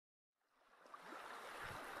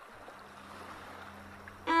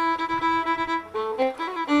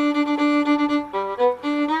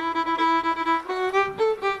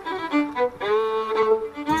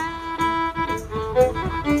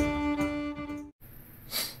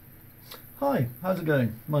Hi, how's it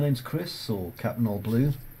going? My name's Chris, or Captain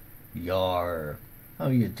OldBlue. Yarrrr. How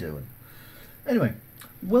are you doing? Anyway,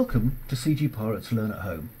 welcome to CGPirates Learn at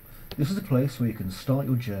Home. This is a place where you can start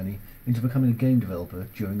your journey into becoming a game developer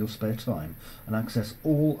during your spare time and access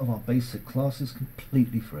all of our basic classes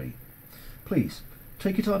completely free. Please,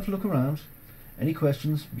 take your time to look around. Any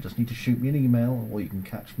questions, you just need to shoot me an email, or you can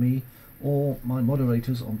catch me or my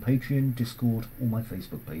moderators on Patreon, Discord, or my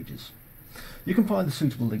Facebook pages. You can find the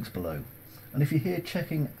suitable links below. And if you're here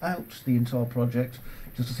checking out the entire project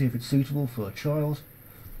just to see if it's suitable for a child,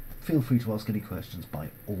 feel free to ask any questions by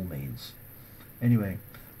all means. Anyway,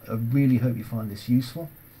 I really hope you find this useful,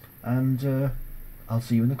 and I'll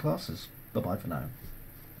see you in the classes. Bye bye for now.